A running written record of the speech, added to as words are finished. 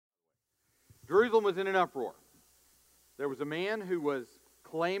Jerusalem was in an uproar. There was a man who was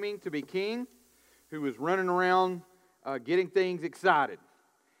claiming to be king, who was running around getting things excited.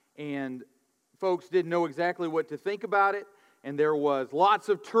 And folks didn't know exactly what to think about it, and there was lots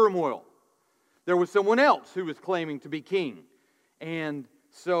of turmoil. There was someone else who was claiming to be king. And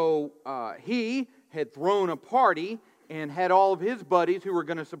so he had thrown a party and had all of his buddies who were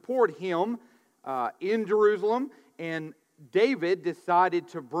going to support him in Jerusalem. And David decided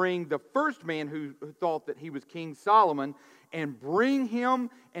to bring the first man who thought that he was King Solomon and bring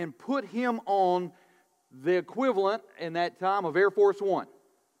him and put him on the equivalent in that time of Air Force One,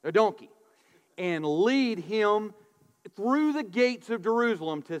 a donkey, and lead him through the gates of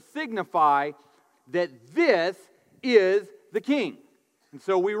Jerusalem to signify that this is the king. And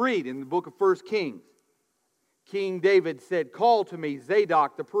so we read in the book of 1 Kings, King David said, "Call to me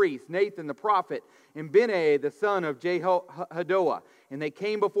Zadok the priest, Nathan the prophet, and Benaiah the son of Jehoiada." And they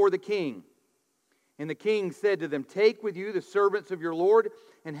came before the king. And the king said to them, "Take with you the servants of your Lord,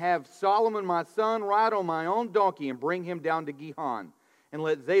 and have Solomon my son ride on my own donkey, and bring him down to Gihon. And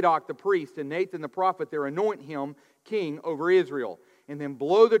let Zadok the priest and Nathan the prophet there anoint him king over Israel. And then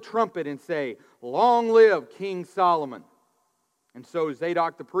blow the trumpet and say, 'Long live King Solomon.'" And so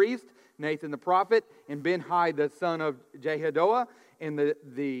Zadok the priest, Nathan the prophet, and Benaiah the son of Jehoiada, and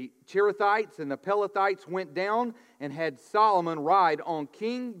the Cherethites and the Pelethites went down and had Solomon ride on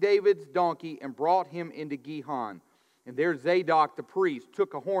King David's donkey and brought him into Gihon. And there Zadok the priest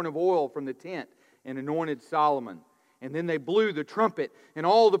took a horn of oil from the tent and anointed Solomon. And then they blew the trumpet, and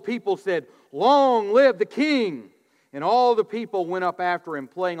all the people said, "Long live the king!" And all the people went up after him,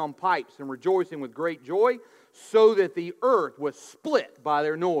 playing on pipes and rejoicing with great joy, so that the earth was split by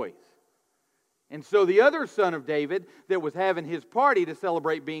their noise. And so the other son of David that was having his party to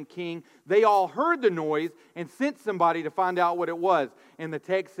celebrate being king, they all heard the noise and sent somebody to find out what it was. And the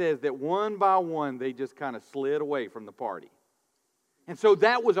text says that one by one they just kind of slid away from the party. And so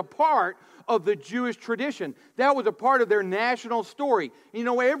that was a part of the Jewish tradition. That was a part of their national story. You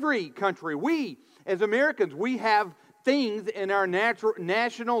know, every country, we as Americans, we have things in our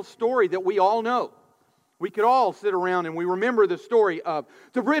national story that we all know. We could all sit around and we remember the story of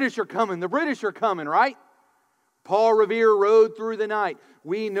the British are coming, right? Paul Revere rode through the night.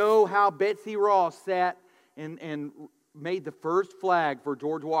 We know how Betsy Ross sat and made the first flag for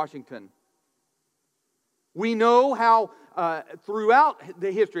George Washington. We know how throughout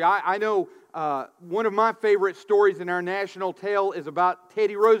the history, I know one of my favorite stories in our national tale is about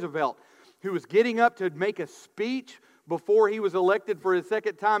Teddy Roosevelt, who was getting up to make a speech before he was elected for his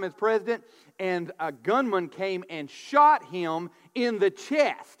second time as president, and a gunman came and shot him in the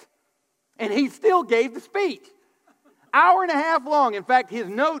chest. And he still gave the speech. Hour and a half long. In fact, his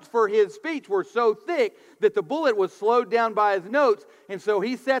notes for his speech were so thick that the bullet was slowed down by his notes, and so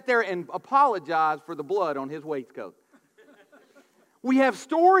he sat there and apologized for the blood on his waistcoat. We have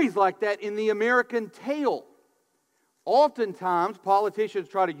stories like that in the American tale. Oftentimes, politicians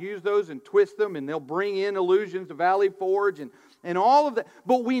try to use those and twist them, and they'll bring in allusions to Valley Forge and all of that.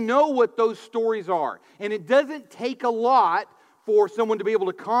 But we know what those stories are. And it doesn't take a lot for someone to be able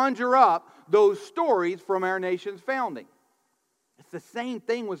to conjure up those stories from our nation's founding. It's the same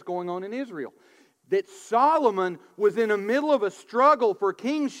thing was going on in Israel. That Solomon was in the middle of a struggle for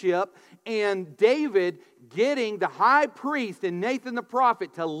kingship, and David getting the high priest and Nathan the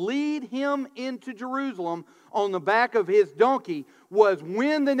prophet to lead him into Jerusalem on the back of his donkey was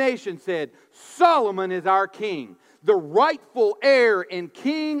when the nation said, "Solomon is our king." The rightful heir and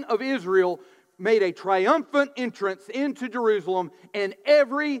king of Israel made a triumphant entrance into Jerusalem, and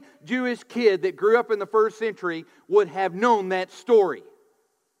every Jewish kid that grew up in the first century would have known that story.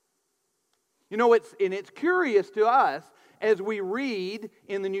 You know, it's curious to us as we read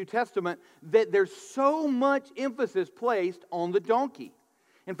in the New Testament that there's so much emphasis placed on the donkey.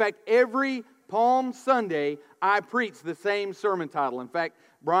 In fact, every Palm Sunday, I preach the same sermon title. In fact,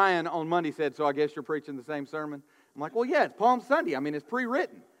 Brian on Monday said, "So I guess you're preaching the same sermon?" I'm like, "Well, yeah, it's Palm Sunday. I mean, it's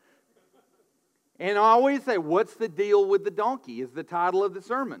pre-written." And I always say, "What's the deal with the donkey?" is the title of the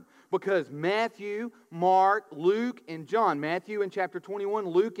sermon. Because Matthew, Mark, Luke, and John, Matthew in chapter 21,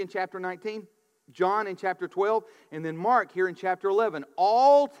 Luke in chapter 19, John in chapter 12, and then Mark here in chapter 11,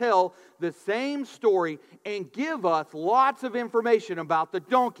 all tell the same story and give us lots of information about the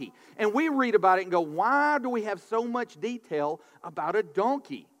donkey. And we read about it and go, why do we have so much detail about a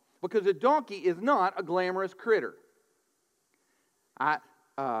donkey? Because a donkey is not a glamorous critter. I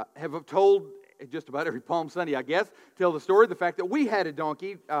have told just about every Palm Sunday, I guess, tell the story of the fact that we had a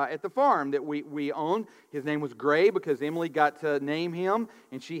donkey at the farm that we owned. His name was Gray because Emily got to name him,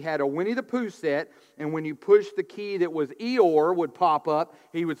 and she had a Winnie the Pooh set, and when you pushed the key that was Eeyore would pop up,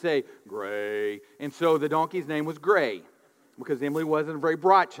 he would say, Gray. And so the donkey's name was Gray because Emily wasn't a very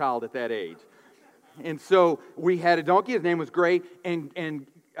bright child at that age. And so we had a donkey, his name was Gray, and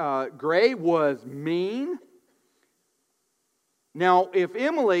Gray was mean. Now, if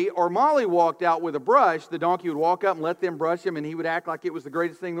Emily or Molly walked out with a brush, the donkey would walk up and let them brush him, and he would act like it was the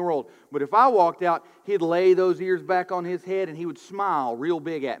greatest thing in the world. But if I walked out, he'd lay those ears back on his head, and he would smile real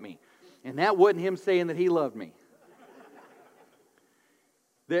big at me. And that wasn't him saying that he loved me.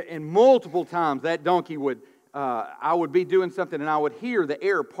 And multiple times, that donkey would, I would be doing something, and I would hear the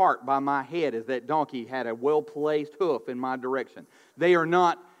air part by my head as that donkey had a well-placed hoof in my direction. They are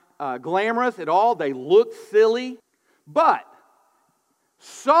not glamorous at all. They look silly, but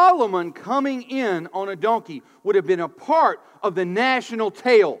Solomon coming in on a donkey would have been a part of the national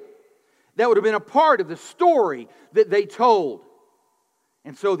tale. That would have been a part of the story that they told.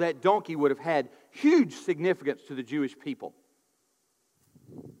 And so that donkey would have had huge significance to the Jewish people.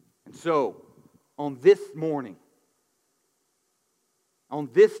 And so, on this morning, on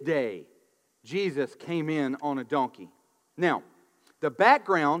this day, Jesus came in on a donkey. Now, the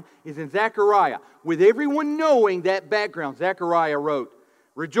background is in Zechariah. With everyone knowing that background, Zechariah wrote,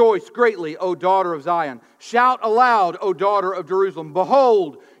 Rejoice greatly, O daughter of Zion. Shout aloud, O daughter of Jerusalem.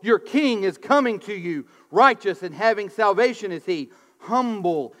 Behold, your king is coming to you. Righteous and having salvation is he.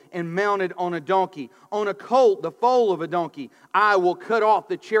 Humble and mounted on a donkey. On a colt, the foal of a donkey. I will cut off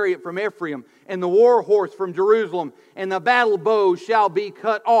the chariot from Ephraim and the war horse from Jerusalem. And the battle bow shall be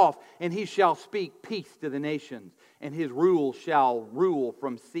cut off. And he shall speak peace to the nations. And his rule shall rule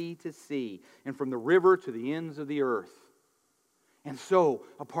from sea to sea. And from the river to the ends of the earth. And so,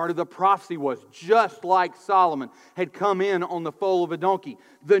 a part of the prophecy was, just like Solomon had come in on the foal of a donkey,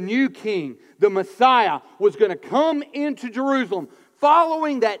 the new king, the Messiah, was going to come into Jerusalem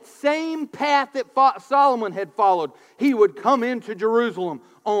following that same path that Solomon had followed. He would come into Jerusalem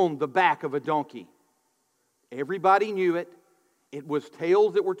on the back of a donkey. Everybody knew it. It was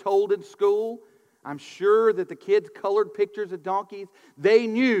tales that were told in school. I'm sure that the kids colored pictures of donkeys. They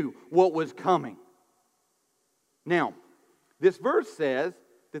knew what was coming. Now, this verse says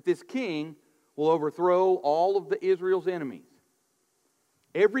that this king will overthrow all of the Israel's enemies.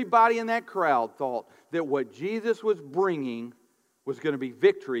 Everybody in that crowd thought that what Jesus was bringing was going to be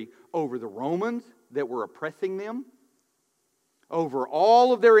victory over the Romans that were oppressing them, over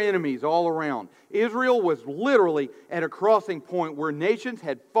all of their enemies all around. Israel was literally at a crossing point where nations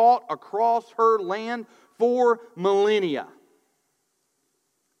had fought across her land for millennia.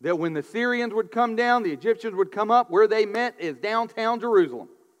 That when the Syrians would come down, the Egyptians would come up. Where they met is downtown Jerusalem.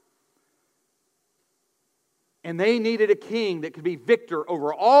 And they needed a king that could be victor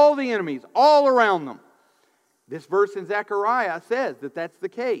over all the enemies all around them. This verse in Zechariah says that that's the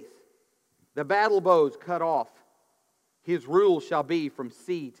case. The battle bows cut off. His rule shall be from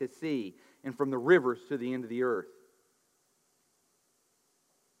sea to sea and from the rivers to the end of the earth.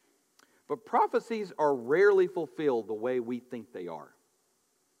 But prophecies are rarely fulfilled the way we think they are.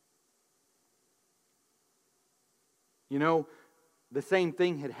 You know, the same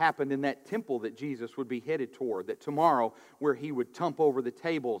thing had happened in that temple that Jesus would be headed toward. That tomorrow, where he would tump over the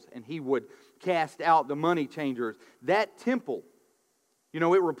tables and he would cast out the money changers. That temple, you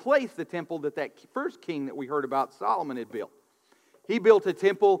know, it replaced the temple that first king that we heard about, Solomon, had built. He built a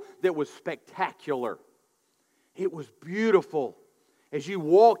temple that was spectacular. It was beautiful. As you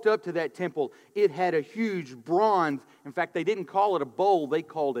walked up to that temple, it had a huge bronze. In fact, they didn't call it a bowl, they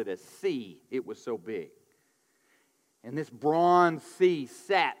called it a sea. It was so big. And this bronze sea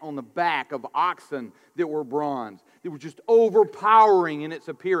sat on the back of oxen that were bronze. It was just overpowering in its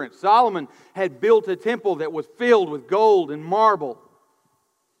appearance. Solomon had built a temple that was filled with gold and marble.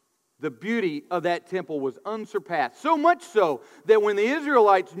 The beauty of that temple was unsurpassed. So much so that when the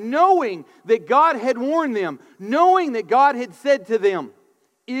Israelites, knowing that God had warned them, knowing that God had said to them,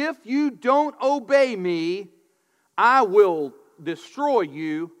 if you don't obey me, I will destroy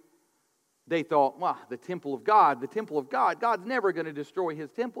you. They thought, well, the temple of God, God's never going to destroy his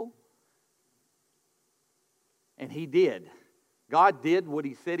temple. And he did. God did what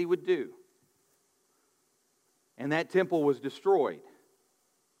he said he would do. And that temple was destroyed.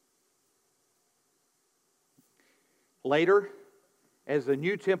 Later, as the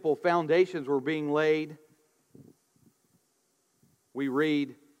new temple foundations were being laid, we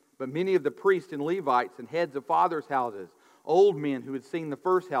read, but many of the priests and Levites and heads of fathers' houses, old men who had seen the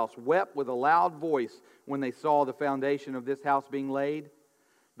first house, wept with a loud voice when they saw the foundation of this house being laid.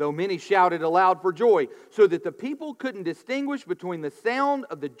 though many shouted aloud for joy, so that the people couldn't distinguish between the sound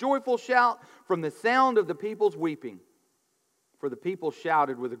of the joyful shout from the sound of the people's weeping. For the people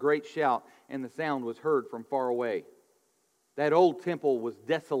shouted with a great shout, and the sound was heard from far away. That old temple was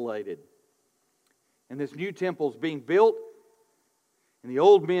desolated, and this new temple is being built. And the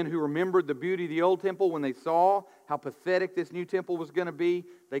old men who remembered the beauty of the old temple, when they saw how pathetic this new temple was going to be,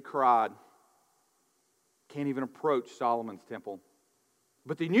 they cried. Can't even approach Solomon's temple.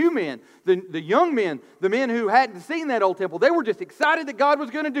 But the new men, the young men, the men who hadn't seen that old temple, they were just excited that God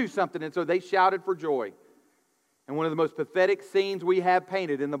was going to do something, and so they shouted for joy. And one of the most pathetic scenes we have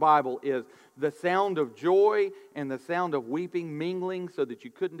painted in the Bible is the sound of joy and the sound of weeping mingling so that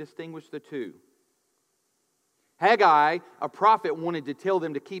you couldn't distinguish the two. Haggai, a prophet, wanted to tell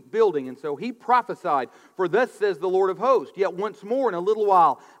them to keep building, and so he prophesied, "For thus says the Lord of hosts, yet once more in a little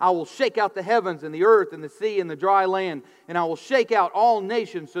while I will shake out the heavens and the earth and the sea and the dry land, and I will shake out all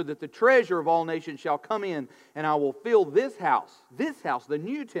nations so that the treasure of all nations shall come in, and I will fill this house, the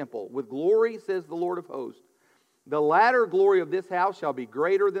new temple, with glory, says the Lord of hosts. The latter glory of this house shall be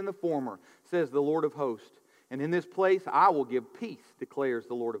greater than the former, says the Lord of hosts. And in this place I will give peace, declares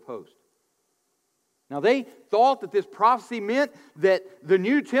the Lord of hosts." Now they thought that this prophecy meant that the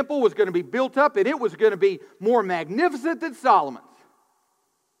new temple was going to be built up and it was going to be more magnificent than Solomon's.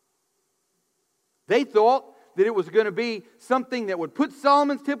 They thought that it was going to be something that would put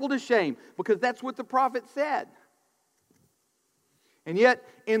Solomon's temple to shame, because that's what the prophet said. And yet,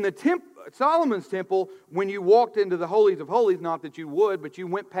 in the Solomon's temple, when you walked into the holies of holies, not that you would, but you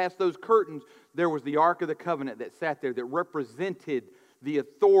went past those curtains, there was the Ark of the Covenant that sat there that represented the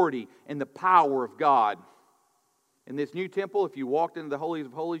authority and the power of God. In this new temple, if you walked into the holies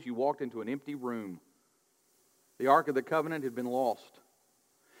of holies, you walked into an empty room. The Ark of the Covenant had been lost.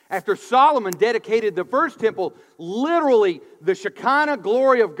 After Solomon dedicated the first temple, literally the Shekinah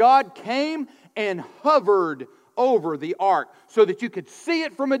glory of God came and hovered over the ark so that you could see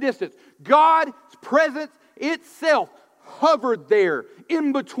it from a distance. God's presence itself hovered there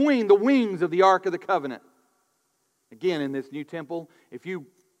in between the wings of the Ark of the Covenant. Again, in this new temple, if you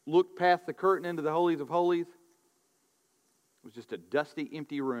looked past the curtain into the holies of holies, it was just a dusty,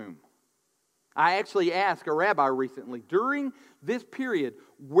 empty room. I actually asked a rabbi recently, during this period,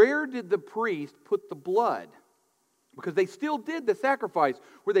 where did the priest put the blood? Because they still did the sacrifice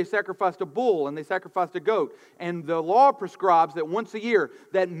where they sacrificed a bull and they sacrificed a goat. And the law prescribes that once a year,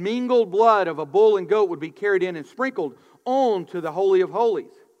 that mingled blood of a bull and goat would be carried in and sprinkled onto the Holy of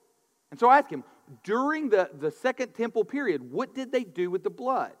Holies. And so I asked him, during the second temple period, what did they do with the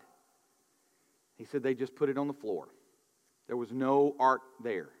blood? He said they just put it on the floor. There was no ark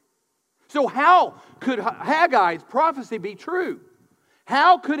there. So how could Haggai's prophecy be true?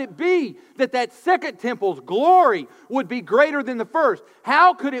 How could it be that that second temple's glory would be greater than the first?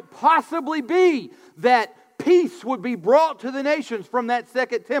 How could it possibly be that peace would be brought to the nations from that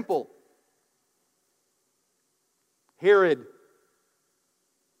second temple? Herod,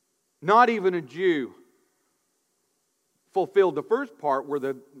 not even a Jew, fulfilled the first part where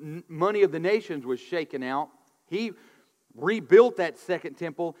the money of the nations was shaken out. He rebuilt that second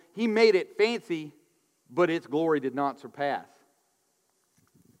temple. He made it fancy, but its glory did not surpass.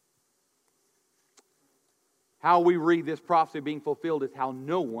 How we read this prophecy being fulfilled is how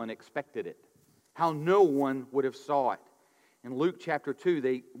no one expected it. How no one would have saw it. In Luke chapter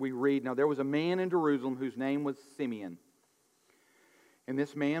 2, we read, "Now there was a man in Jerusalem whose name was Simeon. And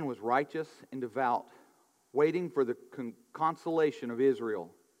this man was righteous and devout, waiting for the consolation of Israel.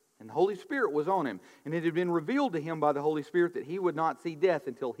 And the Holy Spirit was on him. And it had been revealed to him by the Holy Spirit that he would not see death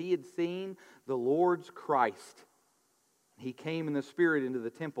until he had seen the Lord's Christ. He came in the Spirit into the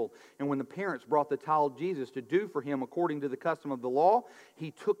temple. And when the parents brought the child Jesus to do for him according to the custom of the law,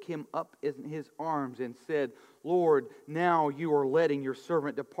 he took him up in his arms and said, 'Lord, now you are letting your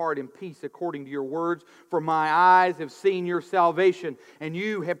servant depart in peace according to your words. For my eyes have seen your salvation, and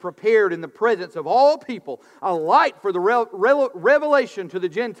you have prepared in the presence of all people a light for the revelation to the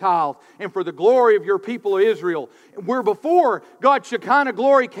Gentiles and for the glory of your people Israel.' Where before God's Shekinah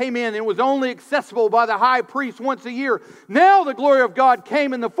glory came in and was only accessible by the high priest once a year, now the glory of God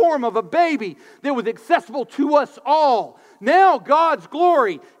came in the form of a baby that was accessible to us all. Now God's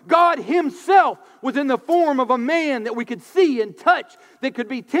glory, God Himself, was in the form of a man that we could see and touch, that could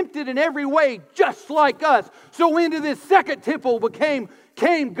be tempted in every way just like us. So into this second temple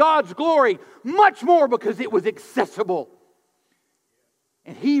came God's glory, much more because it was accessible.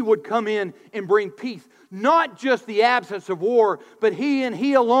 And He would come in and bring peace. Not just the absence of war, but He and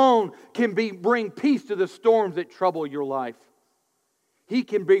He alone can bring peace to the storms that trouble your life. He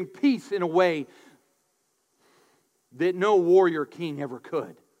can bring peace in a way that no warrior king ever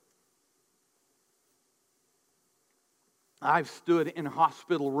could. I've stood in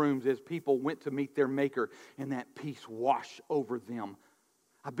hospital rooms as people went to meet their Maker, and that peace washed over them.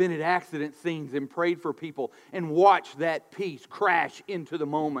 I've been at accident scenes and prayed for people and watched that peace crash into the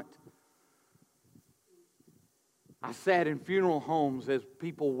moment. I sat in funeral homes as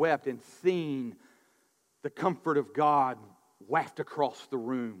people wept and seen the comfort of God waft across the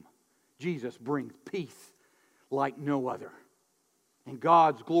room. Jesus brings peace like no other. And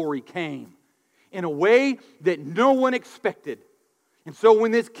God's glory came in a way that no one expected. And so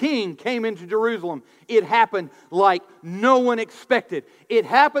when this king came into Jerusalem, it happened like no one expected. It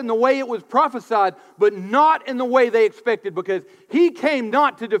happened the way it was prophesied, but not in the way they expected, because he came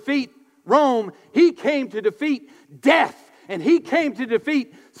not to defeat Rome. He came to defeat death, and he came to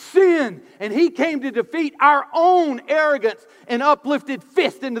defeat sin, and he came to defeat our own arrogance and uplifted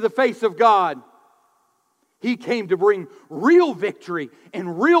fist into the face of God. He came to bring real victory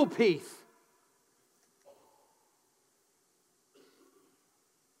and real peace.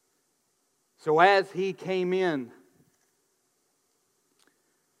 So as he came in,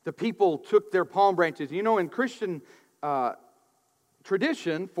 the people took their palm branches. You know, in Christian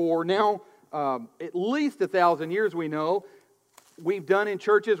tradition, for now at least 1,000 years, we know, we've done in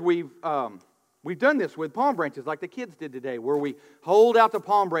churches, we've done this with palm branches like the kids did today, where we hold out the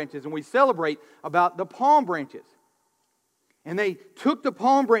palm branches and we celebrate about the palm branches. And they took the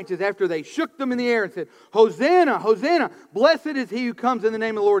palm branches after they shook them in the air and said, Hosanna, Hosanna, blessed is he who comes in the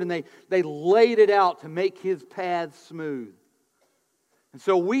name of the Lord. And they laid it out to make his path smooth. And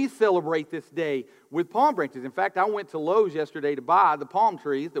so we celebrate this day with palm branches. In fact, I went to Lowe's yesterday to buy the palm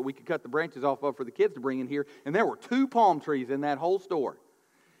trees that we could cut the branches off of for the kids to bring in here. And there were 2 palm trees in that whole store.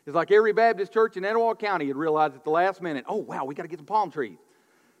 It's like every Baptist church in Etowah County had realized at the last minute, oh wow, we got to get some palm trees.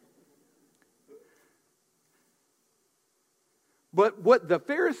 But what the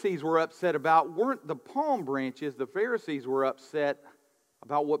Pharisees were upset about weren't the palm branches. The Pharisees were upset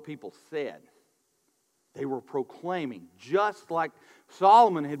about what people said. They were proclaiming, just like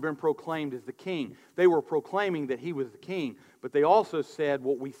Solomon had been proclaimed as the king. They were proclaiming that he was the king. But they also said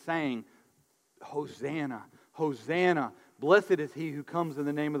what we sang, Hosanna, Hosanna. Blessed is he who comes in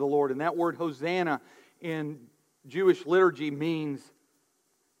the name of the Lord. And that word Hosanna in Jewish liturgy means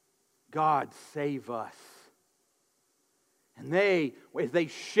God save us. And they, as they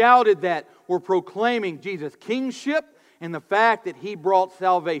shouted that, were proclaiming Jesus' kingship and the fact that he brought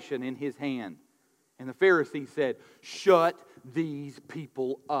salvation in his hand. And the Pharisees said, shut these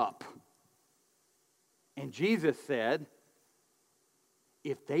people up. And Jesus said,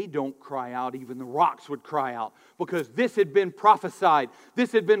 if they don't cry out, even the rocks would cry out. Because this had been prophesied.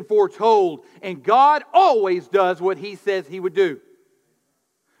 This had been foretold. And God always does what he says he would do.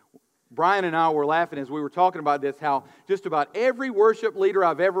 Brian and I were laughing as we were talking about this, how just about every worship leader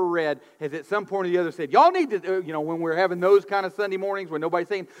I've ever read has at some point or the other said, y'all need to, when we're having those kind of Sunday mornings when nobody's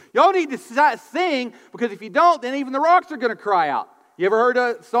singing, y'all need to sing, because if you don't, then even the rocks are going to cry out. You ever heard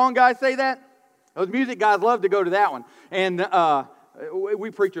a song guy say that? Those music guys love to go to that one. And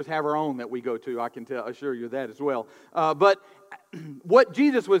we preachers have our own that we go to, I can assure you that as well. But what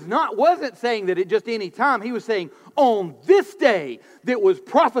Jesus wasn't saying that at just any time. He was saying on this day that was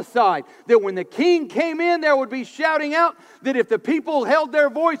prophesied, that when the king came in, there would be shouting out, that if the people held their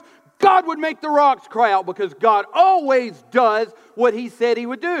voice, God would make the rocks cry out, because God always does what he said he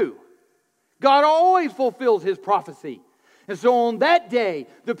would do. God always fulfills his prophecy. And so on that day,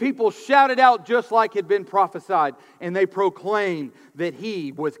 the people shouted out just like had been prophesied, and they proclaimed that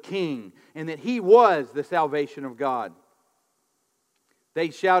he was king and that he was the salvation of God. They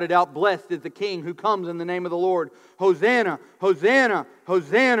shouted out, blessed is the king who comes in the name of the Lord. Hosanna, Hosanna,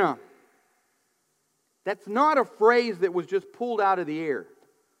 Hosanna. That's not a phrase that was just pulled out of the air.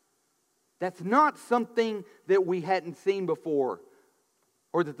 That's not something that we hadn't seen before,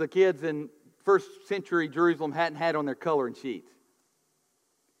 or that the kids in first century Jerusalem hadn't had on their coloring sheets.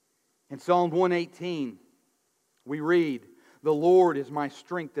 In Psalm 118, we read, the Lord is my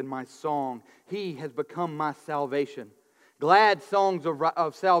strength and my song. He has become my salvation. Glad songs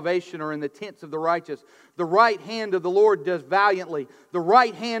of salvation are in the tents of the righteous. The right hand of the Lord does valiantly. The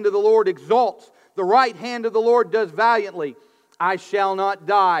right hand of the Lord exalts. The right hand of the Lord does valiantly. I shall not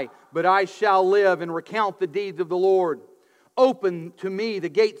die, but I shall live and recount the deeds of the Lord. Open to me the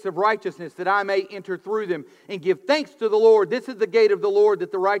gates of righteousness, that I may enter through them and give thanks to the Lord. This is the gate of the Lord,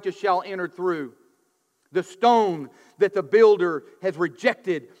 that the righteous shall enter through. The stone that the builder has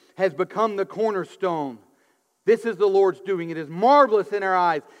rejected has become the cornerstone. This is the Lord's doing. It is marvelous in our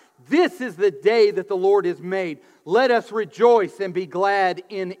eyes. This is the day that the Lord has made. Let us rejoice and be glad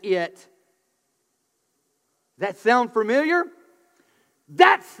in it. Does that sound familiar?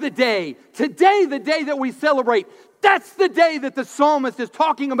 That's the day. Today, the day that we celebrate. That's the day that the psalmist is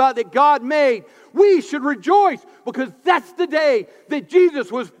talking about that God made. We should rejoice because that's the day that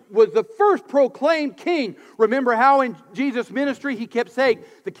Jesus was the first proclaimed king. Remember how in Jesus' ministry he kept saying,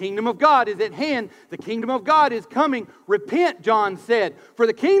 the kingdom of God is at hand. The kingdom of God is coming. Repent, John said, for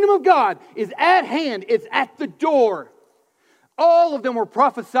the kingdom of God is at hand. It's at the door. All of them were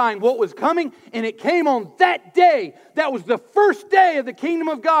prophesying what was coming, and it came on that day. That was the first day of the kingdom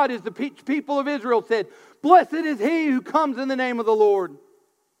of God, as the people of Israel said, blessed is he who comes in the name of the Lord.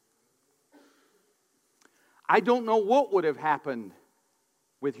 I don't know what would have happened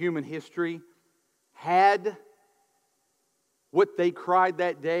with human history had what they cried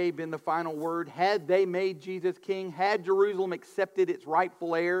that day been the final word, had they made Jesus king, had Jerusalem accepted its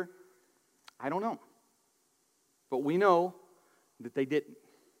rightful heir. I don't know. But we know that they didn't.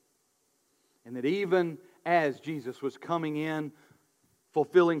 And that even as Jesus was coming in,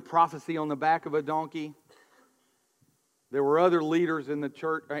 fulfilling prophecy on the back of a donkey, there were other leaders in the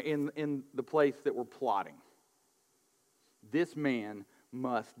church, in the place that were plotting. This man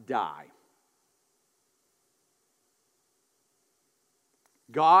must die.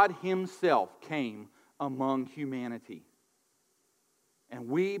 God Himself came among humanity. And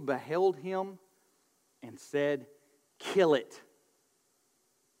we beheld Him and said, kill it.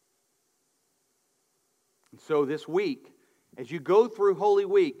 And so this week, as you go through Holy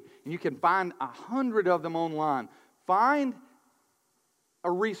Week, and you can find 100 of them online, find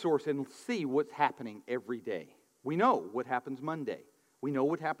a resource and see what's happening every day. We know what happens Monday. We know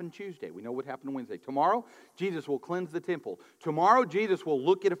what happened Tuesday. We know what happened Wednesday. Tomorrow, Jesus will cleanse the temple. Tomorrow, Jesus will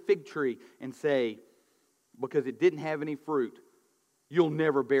look at a fig tree and say, because it didn't have any fruit, you'll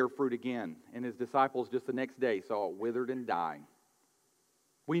never bear fruit again. And His disciples just the next day saw it withered and dying.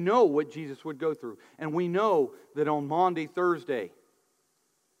 We know what Jesus would go through. And we know that on Maundy Thursday,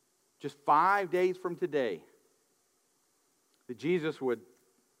 just 5 days from today, that Jesus would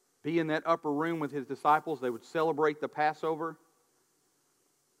be in that upper room with His disciples. They would celebrate the Passover.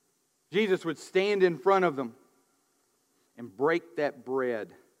 Jesus would stand in front of them and break that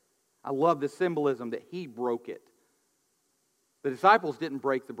bread. I love the symbolism that He broke it. The disciples didn't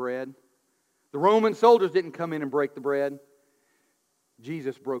break the bread. The Roman soldiers didn't come in and break the bread.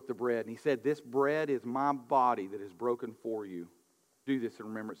 Jesus broke the bread, and He said, this bread is my body that is broken for you. Do this in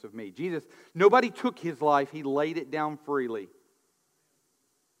remembrance of me. Jesus, nobody took His life. He laid it down freely.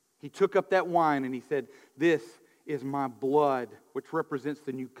 He took up that wine and He said, this is my blood, which represents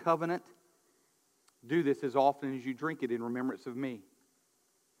the new covenant. Do this as often as you drink it in remembrance of me.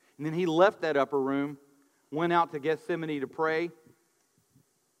 And then He left that upper room, went out to Gethsemane to pray.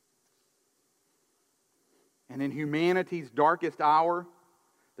 And in humanity's darkest hour,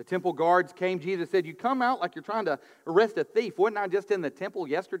 the temple guards came. Jesus said, you come out like you're trying to arrest a thief. Wasn't I just in the temple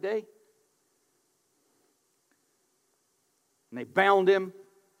yesterday? And they bound Him,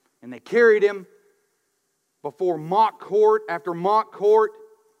 and they carried Him before mock court after mock court.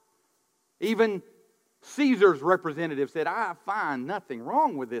 Even Caesar's representative said, I find nothing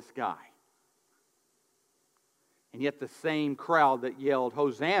wrong with this guy. And yet the same crowd that yelled,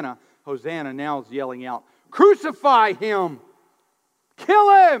 Hosanna, Hosanna, now is yelling out, crucify Him!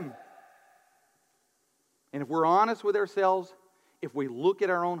 Kill Him! And if we're honest with ourselves, if we look at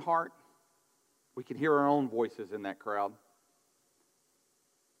our own heart, we can hear our own voices in that crowd.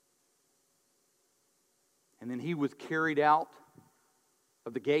 And then He was carried out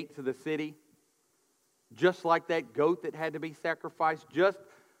of the gates of the city, just like that goat that had to be sacrificed, just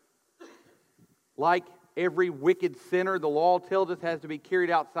like every wicked sinner, the law tells us, has to be carried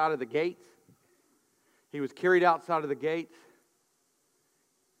outside of the gates. He was carried outside of the gates.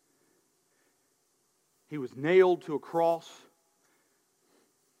 He was nailed to a cross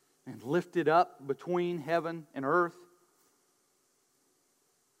and lifted up between heaven and earth.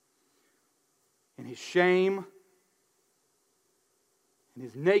 And His shame and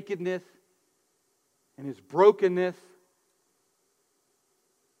His nakedness and His brokenness,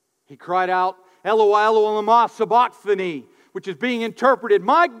 He cried out, Eloi, Eloi, lama sabachthani, which is being interpreted,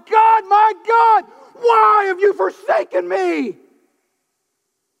 my God, why have you forsaken me?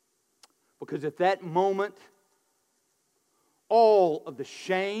 Because at that moment, all of the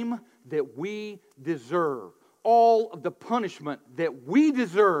shame that we deserve, all of the punishment that we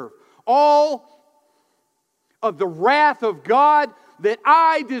deserve, all of the wrath of God that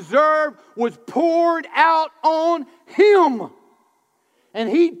I deserve was poured out on Him. And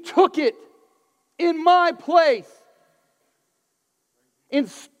He took it in my place.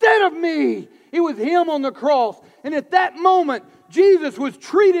 Instead of me, it was Him on the cross. And at that moment, Jesus was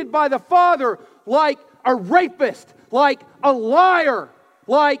treated by the Father like a rapist, like a liar,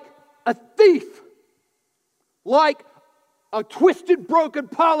 like a thief, like a twisted, broken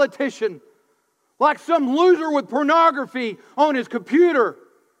politician, like some loser with pornography on his computer.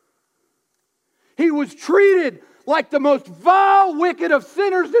 He was treated like the most vile, wicked of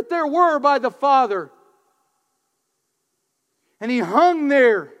sinners that there were by the Father. And he hung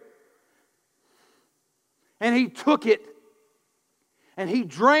there. And he took it. And he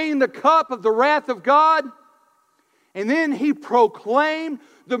drained the cup of the wrath of God. And then he proclaimed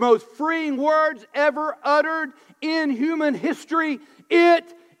the most freeing words ever uttered in human history.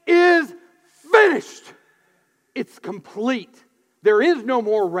 It is finished. It's complete. There is no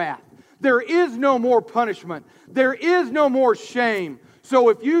more wrath. There is no more punishment. There is no more shame. So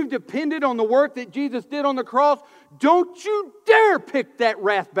if you've depended on the work that Jesus did on the cross, don't you dare pick that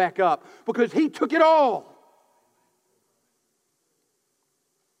wrath back up, because He took it all.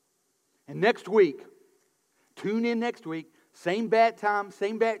 And next week, tune in next week, same bat time,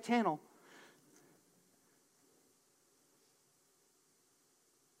 same bat channel.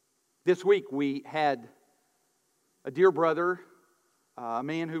 This week we had a dear brother, a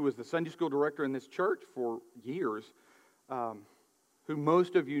man who was the Sunday school director in this church for years, who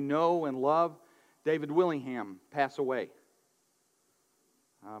most of you know and love, David Willingham, pass away.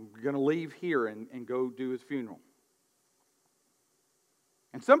 I'm going to leave here and go do his funeral.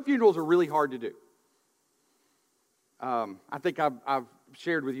 And some funerals are really hard to do. I think I've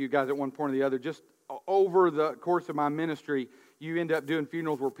shared with you guys at one point or the other, just over the course of my ministry, you end up doing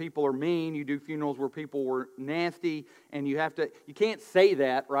funerals where people are mean, you do funerals where people were nasty, and you can't say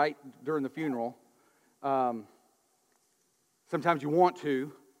that, right, during the funeral. Sometimes you want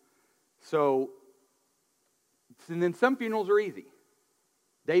to. And then some funerals are easy.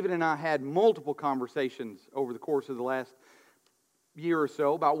 David and I had multiple conversations over the course of the last year or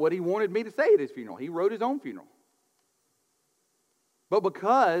so about what he wanted me to say at his funeral. He wrote his own funeral. But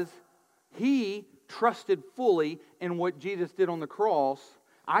because he trusted fully in what Jesus did on the cross,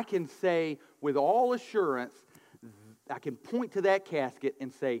 I can say with all assurance, I can point to that casket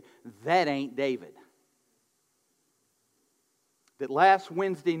and say, that ain't David. That last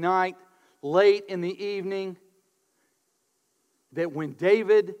Wednesday night, late in the evening, that when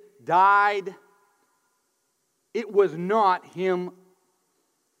David died, it was not him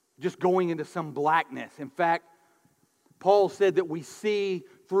just going into some blackness. In fact, Paul said that we see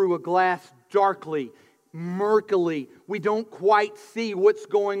through a glass darkly, murkily. We don't quite see what's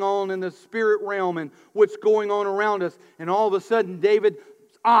going on in the spirit realm and what's going on around us. And all of a sudden, David's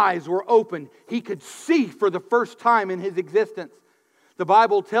eyes were opened. He could see for the first time in his existence. The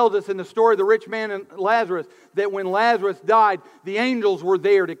Bible tells us in the story of the rich man and Lazarus that when Lazarus died, the angels were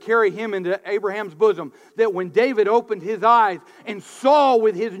there to carry him into Abraham's bosom. That when David opened his eyes and saw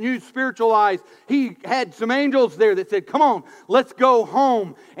with his new spiritual eyes, he had some angels there that said, come on, let's go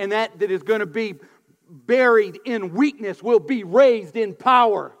home. And that is going to be buried in weakness will be raised in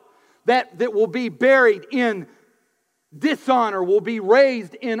power. That will be buried in dishonor will be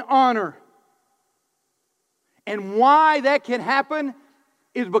raised in honor. And why that can happen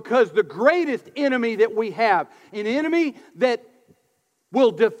is because the greatest enemy that we have, an enemy that will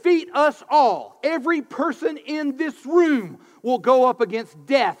defeat us all, every person in this room will go up against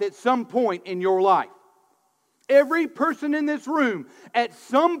death at some point in your life. Every person in this room at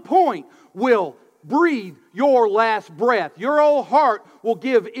some point will breathe your last breath. Your old heart will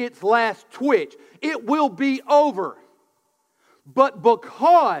give its last twitch. It will be over. But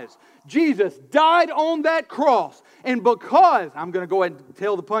because Jesus died on that cross, and because, I'm going to go ahead and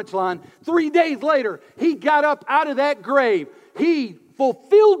tell the punchline, 3 days later, He got up out of that grave. He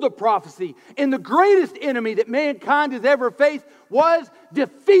fulfilled the prophecy, and the greatest enemy that mankind has ever faced was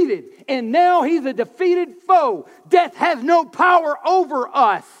defeated. And now He's a defeated foe. Death has no power over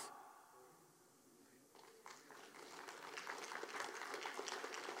us.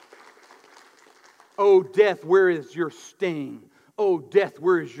 Oh, death, where is your sting? Oh, death,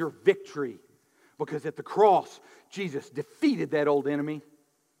 where is your victory? Because at the cross, Jesus defeated that old enemy.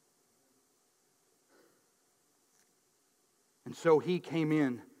 And so He came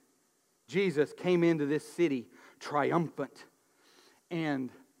in. Jesus came into this city triumphant. And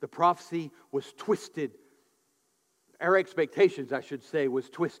the prophecy was twisted. Our expectations, I should say, was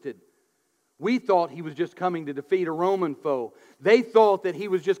twisted. We thought He was just coming to defeat a Roman foe. They thought that He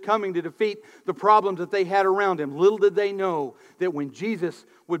was just coming to defeat the problems that they had around Him. Little did they know that when Jesus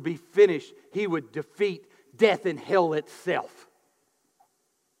would be finished, He would defeat death and hell itself.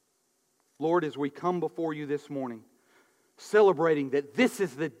 Lord, as we come before You this morning, celebrating that this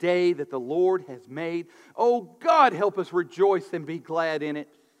is the day that the Lord has made, oh God, help us rejoice and be glad in it.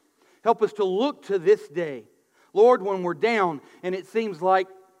 Help us to look to this day Lord, when we're down and it seems like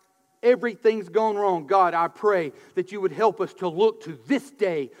everything's gone wrong, God, I pray that you would help us to look to this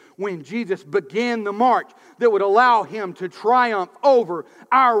day when Jesus began the march that would allow Him to triumph over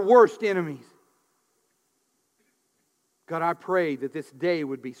our worst enemies. God, I pray that this day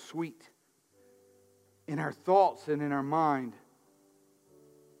would be sweet in our thoughts and in our mind.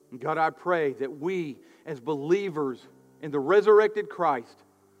 And God, I pray that we as believers in the resurrected Christ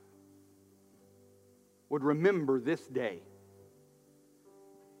would remember this day.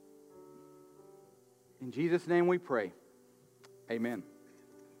 In Jesus' name we pray. Amen.